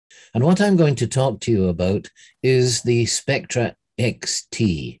And what I'm going to talk to you about is the Spectra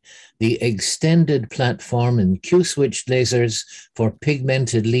XT, the extended platform in Q-switched lasers for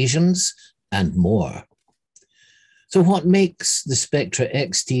pigmented lesions and more. So what makes the Spectra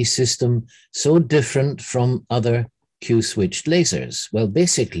XT system so different from other Q-switched lasers? Well,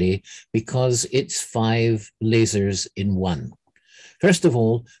 basically, because it's 5 lasers in one. First of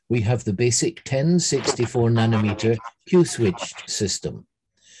all, we have the basic 1064 nanometer Q-switched system.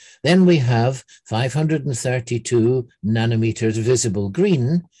 Then we have 532 nanometers visible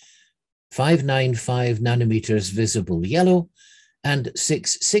green, 595 nanometers visible yellow, and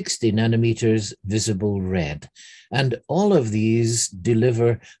 660 nanometers visible red. And all of these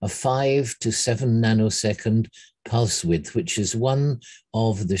deliver a 5 to 7 nanosecond pulse width, which is one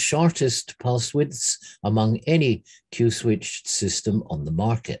of the shortest pulse widths among any Q-switched system on the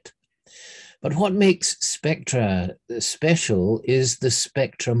market. But what makes Spectra special is the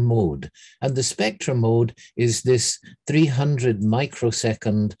Spectra mode. And the Spectra mode is this 300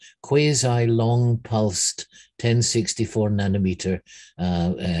 microsecond quasi-long pulsed 1064 nanometer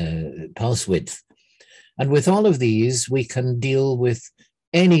pulse width. And with all of these, we can deal with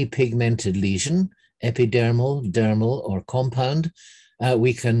any pigmented lesion, epidermal, dermal, or compound.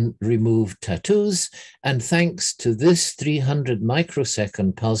 We can remove tattoos, and thanks to this 300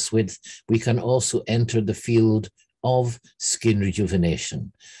 microsecond pulse width, we can also enter the field of skin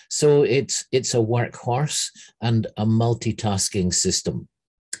rejuvenation. So it's a workhorse and a multitasking system.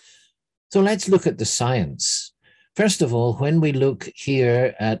 So let's look at the science. First of all, when we look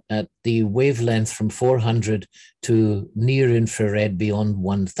here at the wavelength from 400 to near infrared beyond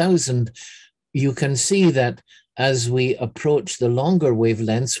 1000, you can see that as we approach the longer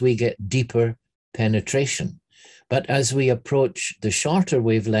wavelengths, we get deeper penetration. But as we approach the shorter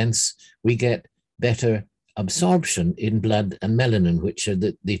wavelengths, we get better absorption in blood and melanin, which are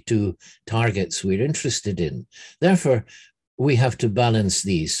the two targets we're interested in. Therefore, we have to balance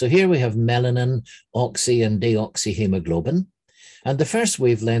these. So here we have melanin, oxy, and deoxyhemoglobin. And the first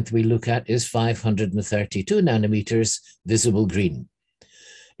wavelength we look at is 532 nanometers visible green.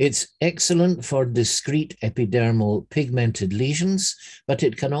 It's excellent for discrete epidermal pigmented lesions, but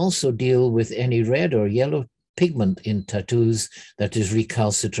it can also deal with any red or yellow pigment in tattoos that is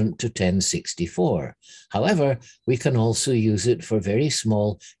recalcitrant to 1064. However, we can also use it for very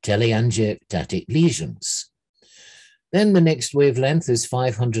small telangiectatic lesions. Then the next wavelength is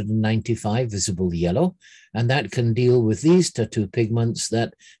 595 visible yellow, and that can deal with these tattoo pigments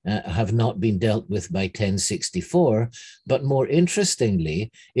that have not been dealt with by 1064. But more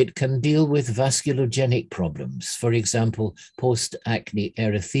interestingly, it can deal with vasculogenic problems, for example, post-acne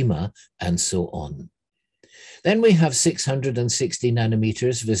erythema, and so on. Then we have 660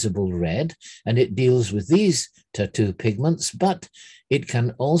 nanometers visible red, and it deals with these tattoo pigments, but it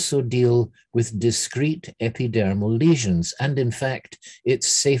can also deal with discrete epidermal lesions. And in fact, it's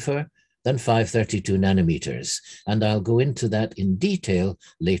safer than 532 nanometers. And I'll go into that in detail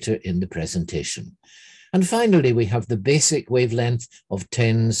later in the presentation. And finally, we have the basic wavelength of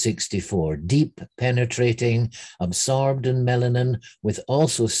 1064, deep penetrating, absorbed in melanin, with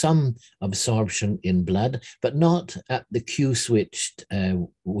also some absorption in blood, but not at the Q-switched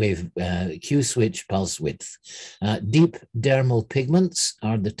Q-switch pulse width. Deep dermal pigments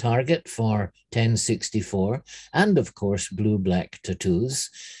are the target for 1064, and of course, blue-black tattoos.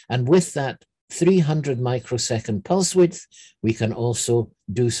 And with that 300 microsecond pulse width, we can also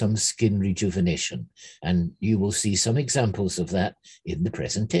do some skin rejuvenation. And you will see some examples of that in the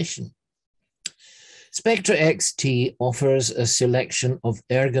presentation. Spectra XT offers a selection of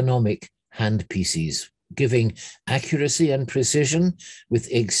ergonomic handpieces, giving accuracy and precision with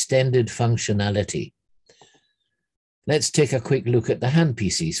extended functionality. Let's take a quick look at the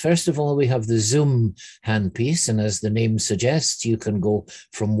handpieces. First of all, we have the zoom handpiece, and as the name suggests, you can go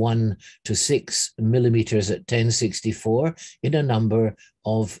from 1 to 6 millimeters at 1064 in a number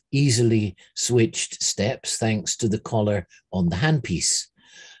of easily switched steps, thanks to the collar on the handpiece.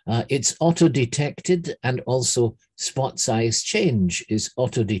 It's auto-detected, and also spot size change is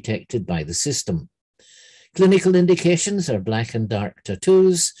auto-detected by the system. Clinical indications are black and dark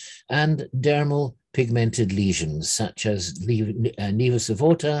tattoos and dermal pigmented lesions such as nevus of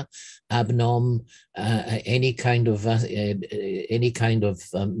Ota, abnom, any kind of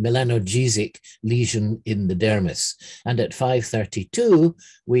melanogesic lesion in the dermis. And at 532,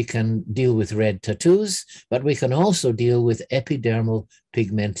 we can deal with red tattoos, but we can also deal with epidermal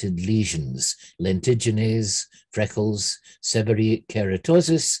pigmented lesions, lentiginase, freckles, seborrheic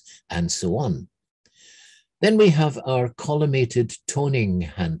keratosis, and so on. Then we have our collimated toning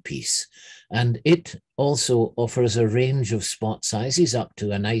handpiece, and it also offers a range of spot sizes up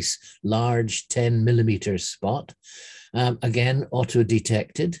to a nice large 10 millimeter spot. Again,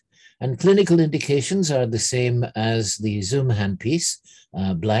 auto-detected. And clinical indications are the same as the Zoom handpiece,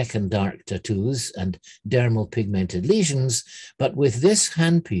 black and dark tattoos and dermal pigmented lesions. But with this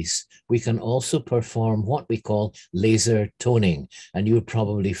handpiece, we can also perform what we call laser toning. And you're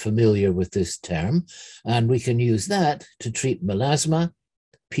probably familiar with this term. And we can use that to treat melasma,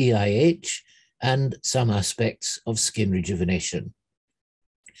 PIH, and some aspects of skin rejuvenation.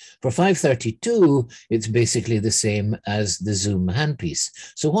 For 532, it's basically the same as the Zoom handpiece.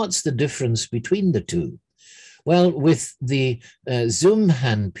 So what's the difference between the two? Well, with the Zoom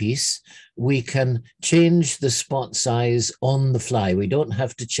handpiece, we can change the spot size on the fly. We don't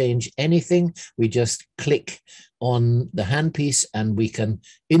have to change anything. We just click on the handpiece and we can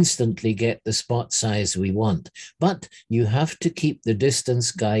instantly get the spot size we want. But you have to keep the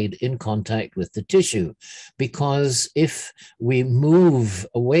distance guide in contact with the tissue, because if we move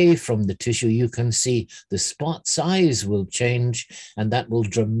away from the tissue, you can see the spot size will change, and that will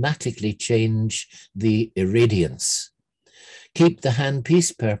dramatically change the irradiance. Keep the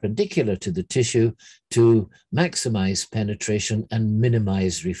handpiece perpendicular to the tissue to maximize penetration and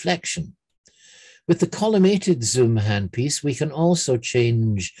minimize reflection. With the collimated Zoom handpiece, we can also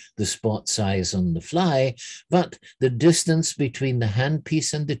change the spot size on the fly, but the distance between the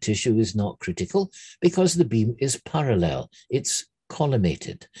handpiece and the tissue is not critical because the beam is parallel. It's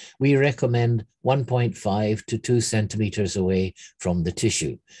collimated. We recommend 1.5 to 2 centimeters away from the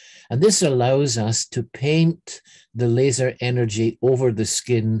tissue. And this allows us to paint the laser energy over the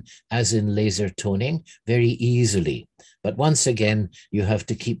skin, as in laser toning, very easily. But once again, you have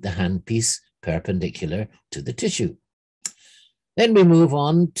to keep the handpiece perpendicular to the tissue. Then we move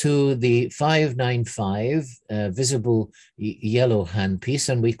on to the 595 visible yellow handpiece,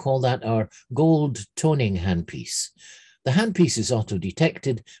 and we call that our gold toning handpiece. The handpiece is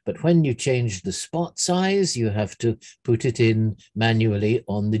auto-detected, but when you change the spot size, you have to put it in manually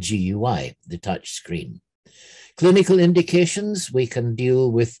on the GUI, the touch screen. Clinical indications, we can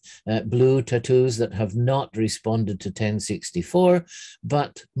deal with blue tattoos that have not responded to 1064,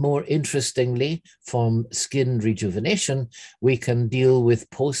 but more interestingly, from skin rejuvenation, we can deal with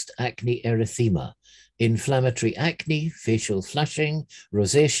post-acne erythema, inflammatory acne, facial flushing,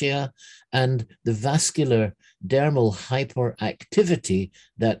 rosacea, and the vascular dermal hyperactivity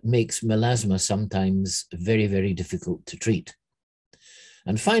that makes melasma sometimes very, very difficult to treat.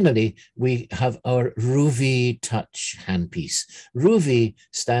 And finally, we have our Ruby Touch handpiece. Ruby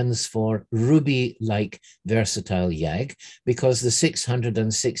stands for ruby-like versatile YAG because the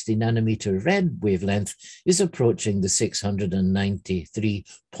 660 nanometer red wavelength is approaching the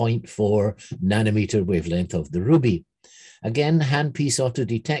 693.4 nanometer wavelength of the ruby. Again, handpiece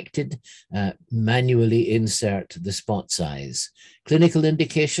auto-detected, manually insert the spot size. Clinical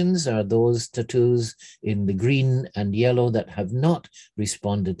indications are those tattoos in the green and yellow that have not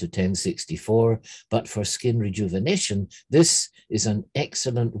responded to 1064, but for skin rejuvenation, this is an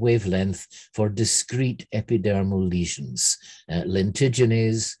excellent wavelength for discrete epidermal lesions,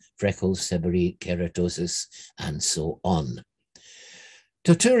 lentiginase, freckles, seborrheic keratosis, and so on.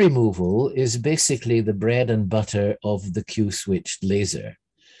 Tattoo removal is basically the bread and butter of the Q-switched laser.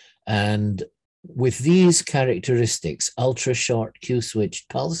 And with these characteristics, ultra-short Q-switched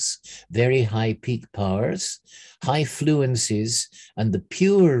pulse, very high peak powers, high fluencies, and the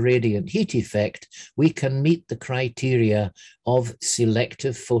pure radiant heat effect, we can meet the criteria of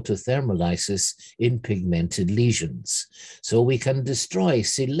selective photothermolysis in pigmented lesions. So we can destroy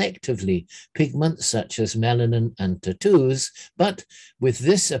selectively pigments such as melanin and tattoos, but with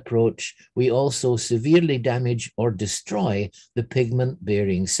this approach, we also severely damage or destroy the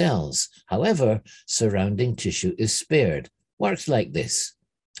pigment-bearing cells. However, surrounding tissue is spared. Works like this.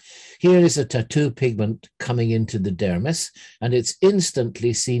 Here is a tattoo pigment coming into the dermis, and it's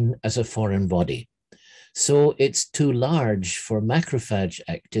instantly seen as a foreign body. So it's too large for macrophage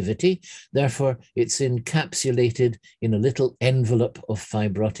activity, therefore it's encapsulated in a little envelope of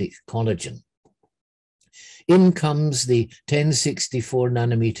fibrotic collagen. In comes the 1064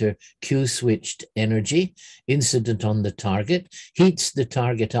 nanometer Q-switched energy incident on the target, heats the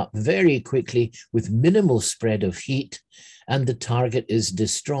target up very quickly with minimal spread of heat, and the target is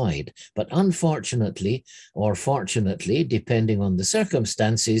destroyed. But unfortunately, or fortunately, depending on the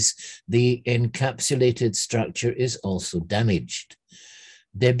circumstances, the encapsulated structure is also damaged.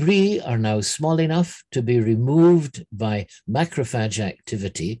 Debris are now small enough to be removed by macrophage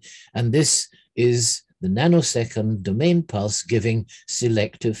activity, and this is the nanosecond domain pulse giving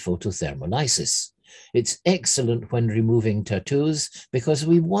selective photothermolysis. It's excellent when removing tattoos because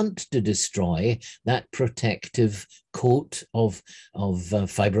we want to destroy that protective coat of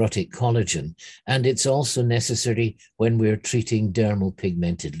fibrotic collagen. And it's also necessary when we're treating dermal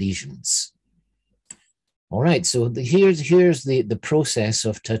pigmented lesions. All right, so here's the process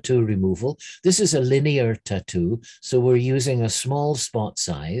of tattoo removal. This is a linear tattoo, so we're using a small spot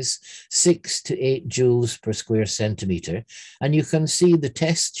size, 6 to 8 joules per square centimeter, and you can see the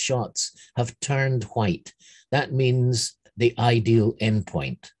test shots have turned white. That means the ideal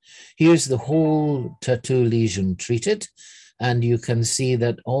endpoint. Here's the whole tattoo lesion treated. And you can see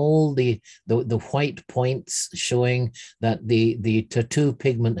that all the white points showing that the tattoo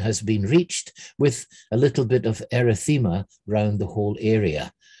pigment has been reached with a little bit of erythema around the whole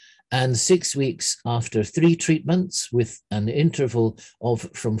area. And 6 weeks after 3 treatments, with an interval of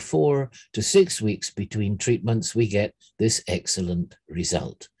from 4 to 6 weeks between treatments, we get this excellent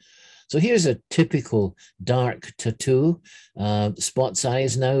result. So here's a typical dark tattoo. Spot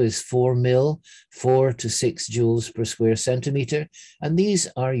size now is 4 mil, 4 to 6 joules per square centimeter. And these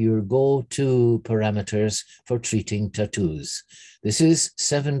are your go-to parameters for treating tattoos. This is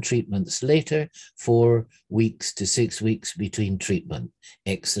 7 treatments later, 4 weeks to 6 weeks between treatment.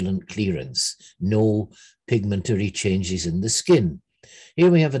 Excellent clearance. No pigmentary changes in the skin. Here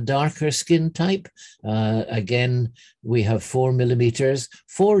we have a darker skin type. Again, we have 4 millimeters,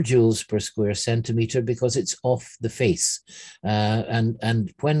 4 joules per square centimeter because it's off the face.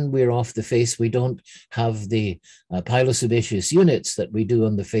 And when we're off the face, we don't have the pilosebaceous units that we do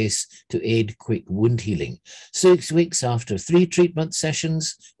on the face to aid quick wound healing. 6 weeks after 3 treatment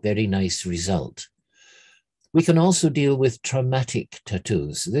sessions, very nice result. We can also deal with traumatic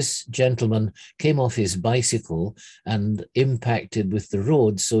tattoos. This gentleman came off his bicycle and impacted with the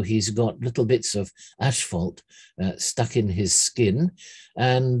road, so he's got little bits of asphalt stuck in his skin.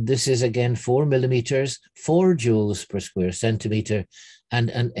 And this is again 4 millimeters, 4 joules per square centimeter, and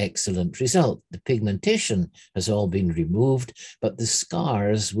an excellent result. The pigmentation has all been removed, but the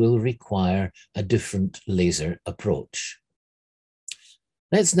scars will require a different laser approach.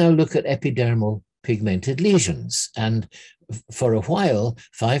 Let's now look at epidermal pigmented lesions. And for a while,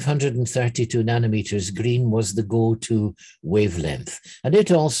 532 nanometers green was the go-to wavelength. And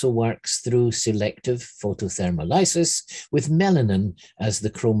it also works through selective photothermolysis with melanin as the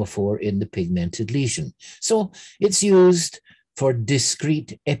chromophore in the pigmented lesion. So it's used for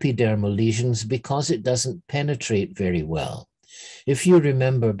discrete epidermal lesions because it doesn't penetrate very well. If you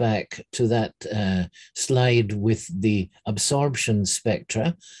remember back to that slide with the absorption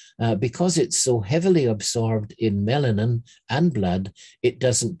spectra, because it's so heavily absorbed in melanin and blood, it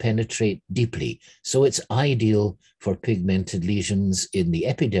doesn't penetrate deeply. So it's ideal for pigmented lesions in the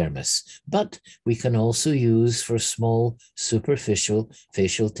epidermis, but we can also use for small superficial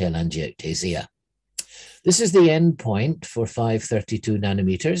facial telangiectasia. This is the end point for 532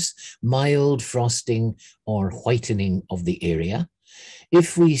 nanometers, mild frosting or whitening of the area.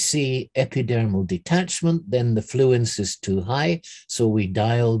 If we see epidermal detachment, then the fluence is too high, so we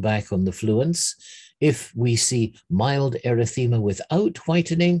dial back on the fluence. If we see mild erythema without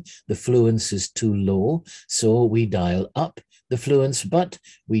whitening, the fluence is too low, so we dial up the fluence, but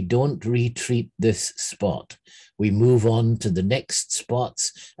we don't retreat this spot. We move on to the next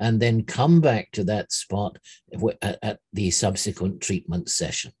spots and then come back to that spot at the subsequent treatment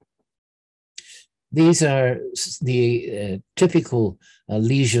session. These are the typical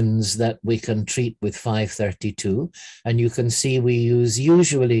lesions that we can treat with 532. And you can see we use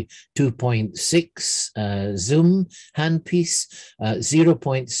usually 2.6 zoom handpiece,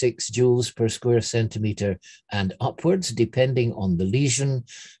 0.6 joules per square centimeter and upwards, depending on the lesion,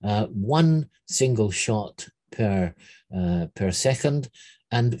 1 single shot per second,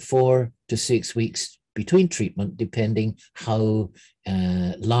 and 4 to 6 weeks between treatment, depending how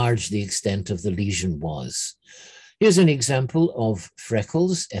large the extent of the lesion was. Here's an example of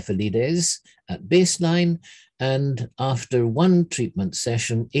freckles, ephelides, at baseline, and after 1 treatment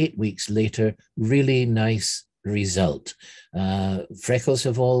session, 8 weeks later, really nice result. Freckles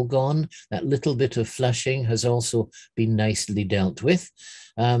have all gone. That little bit of flushing has also been nicely dealt with.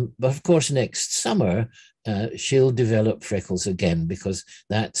 But of course, next summer, she'll develop freckles again because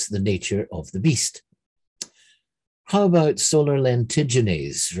that's the nature of the beast. How about solar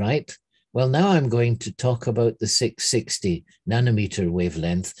lentiginase, right? Well, now I'm going to talk about the 660 nanometer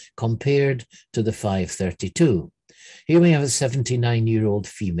wavelength compared to the 532. Here we have a 79-year-old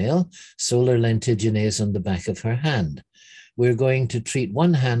female, solar lentiginase on the back of her hand. We're going to treat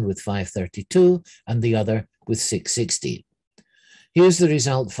one hand with 532 and the other with 660. Here's the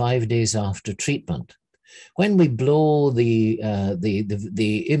result 5 days after treatment. When we blow the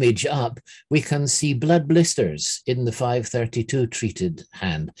image up, we can see blood blisters in the 532 treated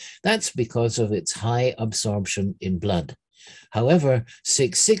hand. That's because of its high absorption in blood. However,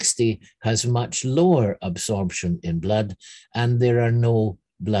 660 has much lower absorption in blood, and there are no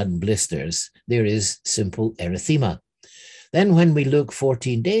blood blisters. There is simple erythema. Then when we look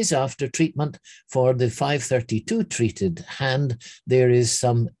 14 days after treatment for the 532 treated hand, there is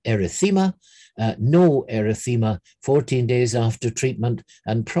some erythema, no erythema 14 days after treatment,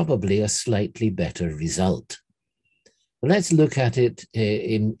 and probably a slightly better result. Let's look at it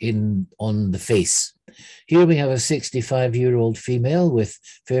on the face. Here we have a 65-year-old female with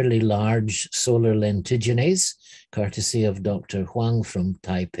fairly large solar lentiginase, courtesy of Dr. Huang from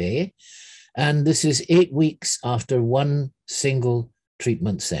Taipei. And this is 8 weeks after one single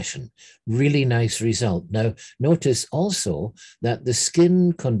treatment session. Really nice result. Now, notice also that the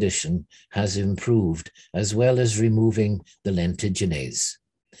skin condition has improved, as well as removing the lentiginase.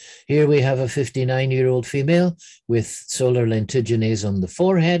 Here we have a 59-year-old female with solar lentiginase on the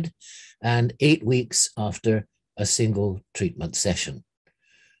forehead, and 8 weeks after a single treatment session.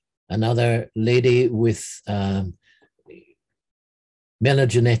 Another lady with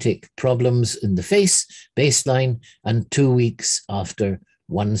melagenetic problems in the face, baseline, and 2 weeks after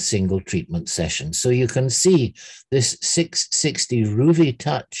one single treatment session. So you can see this 660 Ruby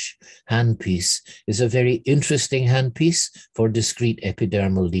Touch handpiece is a very interesting handpiece for discrete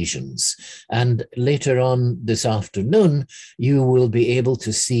epidermal lesions. And later on this afternoon, you will be able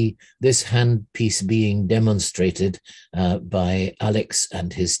to see this handpiece being demonstrated by Alex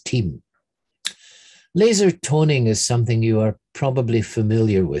and his team. Laser toning is something you are probably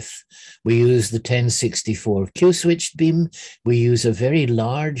familiar with. We use the 1064 Q-switched beam. We use a very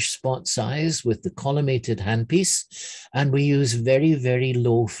large spot size with the collimated handpiece, and we use very, very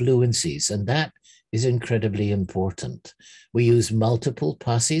low fluencies, and that is incredibly important. We use multiple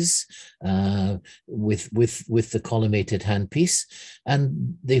passes with the collimated handpiece,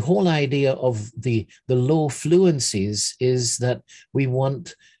 and the whole idea of the low fluencies is that we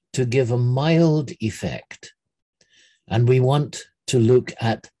want to give a mild effect. And we want to look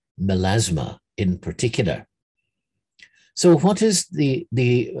at melasma in particular. So what is the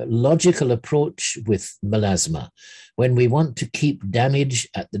logical approach with melasma? When we want to keep damage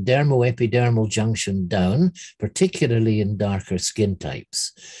at the dermo-epidermal junction down, particularly in darker skin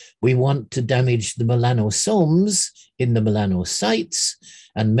types, we want to damage the melanosomes in the melanocytes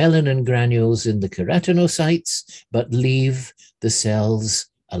and melanin granules in the keratinocytes, but leave the cells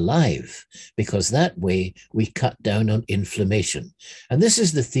alive, because that way we cut down on inflammation. And this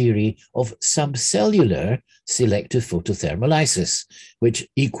is the theory of subcellular selective photothermolysis, which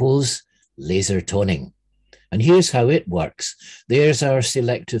equals laser toning. And here's how it works. There's our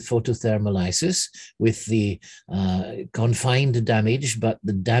selective photothermolysis with the confined damage, but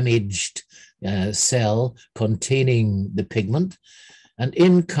the damaged cell containing the pigment. And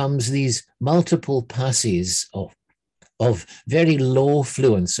in comes these multiple passes of very low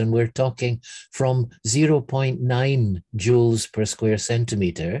fluence, and we're talking from 0.9 joules per square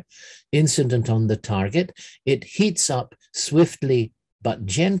centimeter, incident on the target. It heats up swiftly but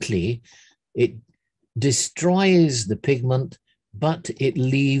gently. It destroys the pigment, but it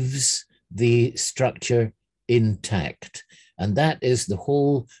leaves the structure intact. And that is the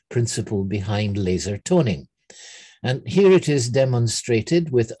whole principle behind laser toning. And here it is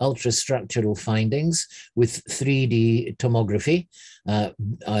demonstrated with ultrastructural findings with 3D tomography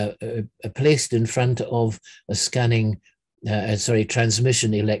placed in front of a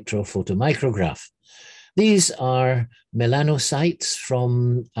transmission electrophotomicrograph. These are melanocytes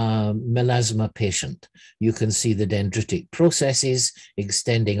from a melasma patient. You can see the dendritic processes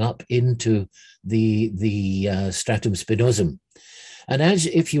extending up into the stratum spinosum. And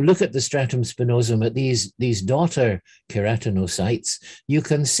if you look at the stratum spinosum at these daughter keratinocytes, you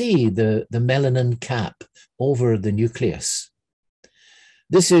can see the melanin cap over the nucleus.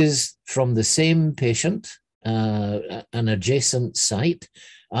 This is from the same patient, an adjacent site,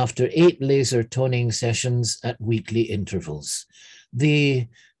 after 8 laser toning sessions at weekly intervals. The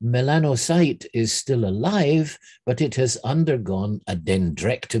melanocyte is still alive, but it has undergone a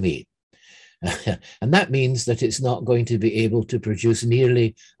dendrectomy. And that means that it's not going to be able to produce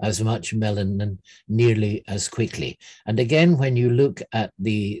nearly as much melanin nearly as quickly. And again, when you look at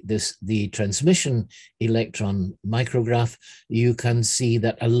the transmission electron micrograph, you can see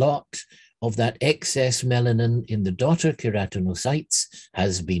that a lot of that excess melanin in the daughter keratinocytes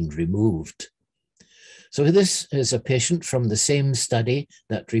has been removed. So this is a patient from the same study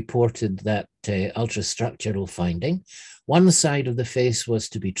that reported that ultrastructural finding. One side of the face was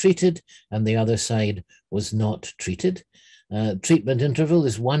to be treated and the other side was not treated. Treatment interval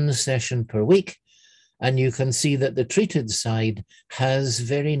is 1 session per week. And you can see that the treated side has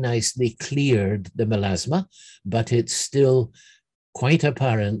very nicely cleared the melasma, but it's still quite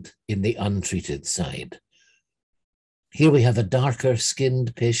apparent in the untreated side. Here we have a darker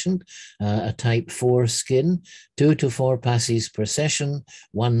skinned patient, a type 4 skin, 2 to 4 passes per session,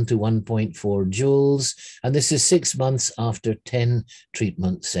 1 to 1.4 joules, and this is 6 months after 10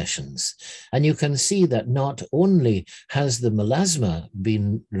 treatment sessions. And you can see that not only has the melasma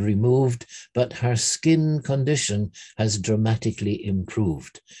been removed, but her skin condition has dramatically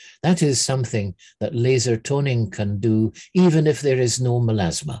improved. That is something that laser toning can do even if there is no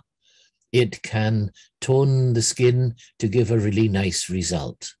melasma. It can tone the skin to give a really nice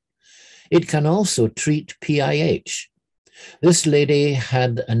result. It can also treat PIH. This lady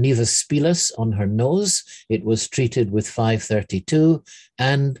had a nevus spilus on her nose. It was treated with 532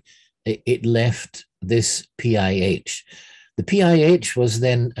 and it left this PIH. The PIH was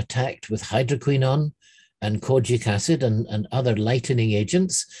then attacked with hydroquinone and kojic acid and other lightening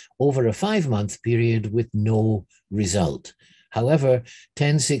agents over a 5-month period with no result. However,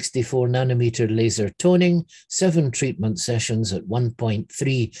 1064 nanometer laser toning, 7 treatment sessions at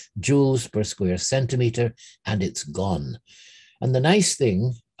 1.3 joules per square centimeter, and it's gone. And the nice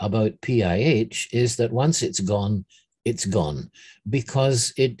thing about PIH is that once it's gone,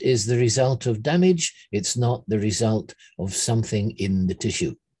 because it is the result of damage. It's not the result of something in the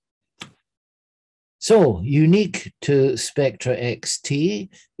tissue. So unique to Spectra XT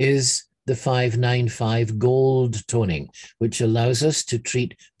is the 595 gold toning, which allows us to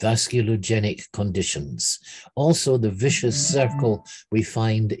treat vasculogenic conditions. Also the vicious circle we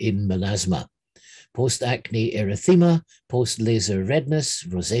find in melasma, post-acne erythema, post-laser redness,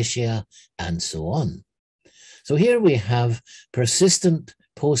 rosacea, and so on. So here we have persistent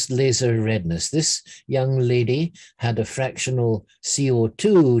post-laser redness. This young lady had a fractional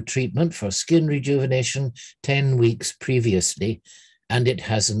CO2 treatment for skin rejuvenation 10 weeks previously, and it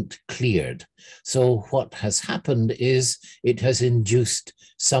hasn't cleared. So what has happened is it has induced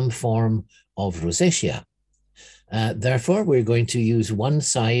some form of rosacea. Therefore, we're going to use one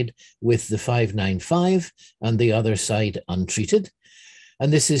side with the 595 and the other side untreated.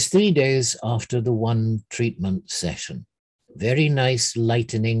 And this is 3 days after the 1 treatment session. Very nice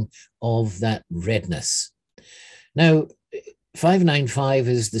lightening of that redness. Now, 595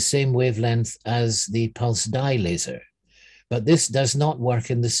 is the same wavelength as the pulse dye laser, but this does not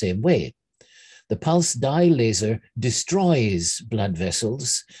work in the same way. The pulse dye laser destroys blood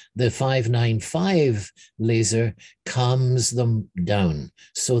vessels. The 595 laser calms them down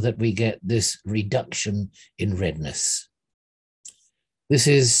so that we get this reduction in redness. This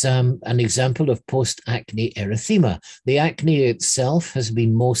is an example of post-acne erythema. The acne itself has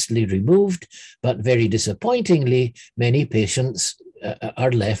been mostly removed, but very disappointingly, many patients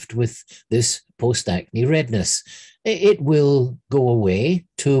are left with this post-acne redness. It will go away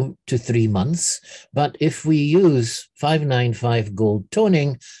 2 to 3 months, but if we use 595 gold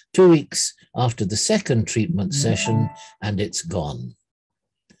toning 2 weeks after the 2nd treatment session, and it's gone.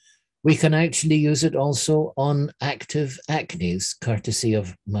 We can actually use it also on active acnes, courtesy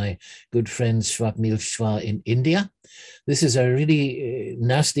of my good friend Swapnil Shah in India. This is a really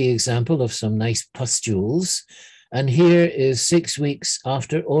nasty example of some nice pustules. And here is 6 weeks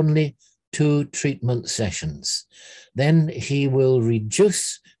after only 2 treatment sessions. Then he will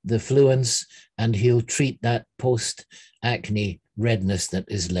reduce the fluence and he'll treat that post-acne redness that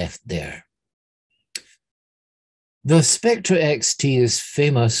is left there. The Spectra XT is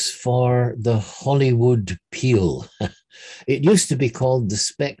famous for the Hollywood peel. It used to be called the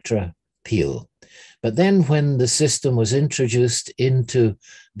Spectra peel. But then when the system was introduced into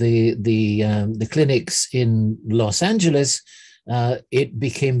the clinics in Los Angeles, it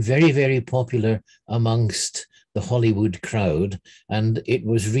became very, very popular amongst the Hollywood crowd, and it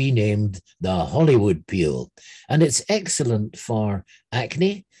was renamed the Hollywood peel. And it's excellent for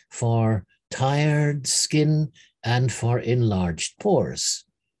acne, for tired skin, and for enlarged pores.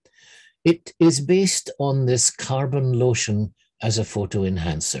 It is based on this carbon lotion as a photo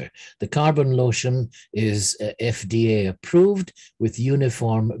enhancer. The carbon lotion is FDA approved with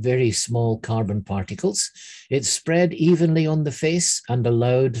uniform, very small carbon particles. It's spread evenly on the face and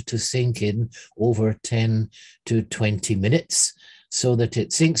allowed to sink in over 10 to 20 minutes so that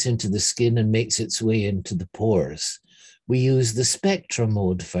it sinks into the skin and makes its way into the pores. We use the Spectra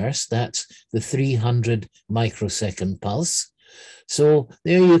mode first, that's the 300 microsecond pulse. So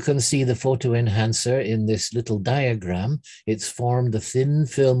there you can see the photo enhancer in this little diagram. It's formed a thin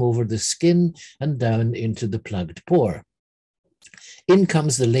film over the skin and down into the plugged pore. In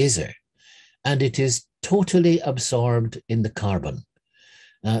comes the laser, and it is totally absorbed in the carbon.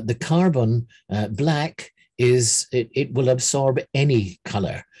 The carbon, black, it will absorb any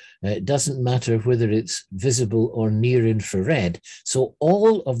color. It doesn't matter whether it's visible or near infrared. So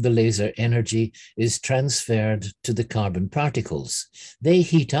all of the laser energy is transferred to the carbon particles. They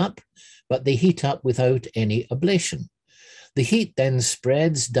heat up, but they heat up without any ablation. The heat then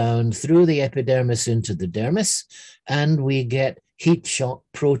spreads down through the epidermis into the dermis, and we get heat shock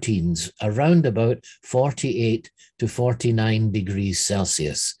proteins around about 48 to 49 degrees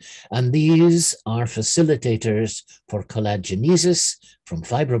Celsius. And these are facilitators for collagenesis from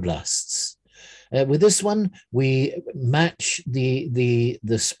fibroblasts. With this one, we match the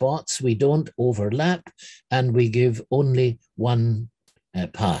spots, we don't overlap, and we give only one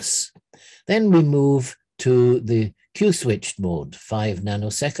pass. Then we move to the Q-switched mode, 5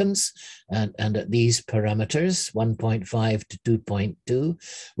 nanoseconds, and at these parameters, 1.5 to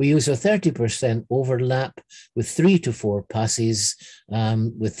 2.2, we use a 30% overlap with 3 to 4 passes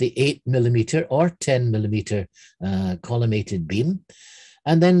with the 8 millimeter or 10 millimeter collimated beam.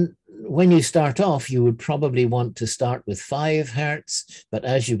 And then when you start off, you would probably want to start with 5 hertz, but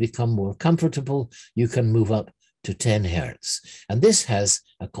as you become more comfortable, you can move up to 10 hertz. And this has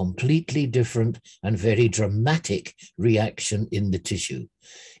a completely different and very dramatic reaction in the tissue.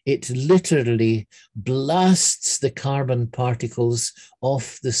 It literally blasts the carbon particles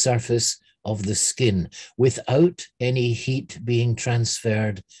off the surface of the skin without any heat being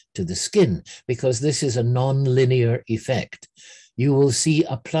transferred to the skin, because this is a non-linear effect. You will see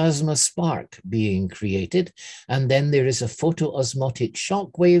a plasma spark being created, and then there is a photoosmotic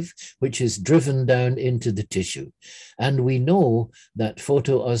shock wave, which is driven down into the tissue. And we know that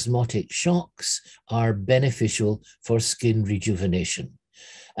photoosmotic shocks are beneficial for skin rejuvenation.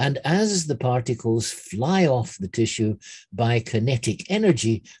 And as the particles fly off the tissue by kinetic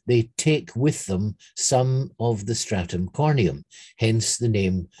energy, they take with them some of the stratum corneum, hence the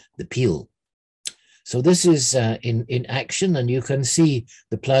name, the peel. So this is in action, and you can see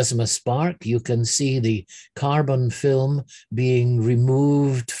the plasma spark. You can see the carbon film being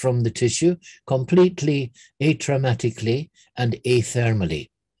removed from the tissue completely atraumatically and athermally.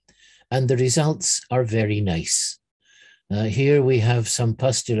 And the results are very nice. Here we have some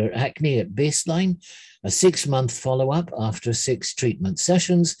pustular acne at baseline, a 6-month follow-up after 6 treatment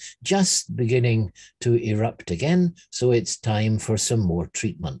sessions, just beginning to erupt again. So it's time for some more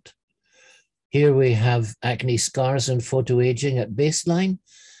treatment. Here we have acne scars and photoaging at baseline.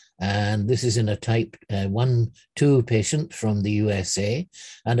 And this is in a type 1-2 patient from the USA.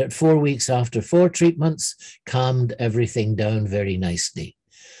 And at 4 weeks after 4 treatments, calmed everything down very nicely.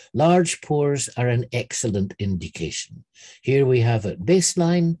 Large pores are an excellent indication. Here we have at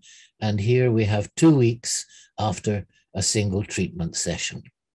baseline, and here we have 2 weeks after a single treatment session.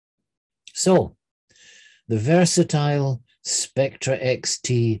 So the versatile Spectra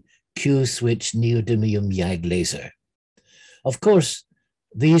XT Q-switch neodymium YAG laser. Of course,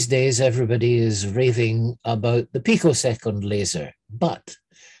 these days everybody is raving about the picosecond laser, but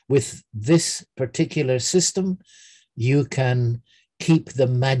with this particular system, you can keep the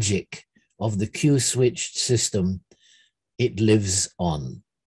magic of the Q-switched system. It lives on.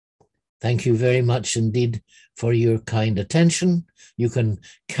 Thank you very much indeed for your kind attention. You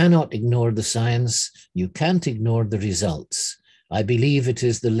cannot ignore the science. You can't ignore the results. I believe it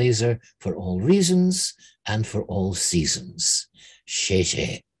is the laser for all reasons and for all seasons. 谢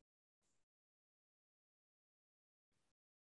谢。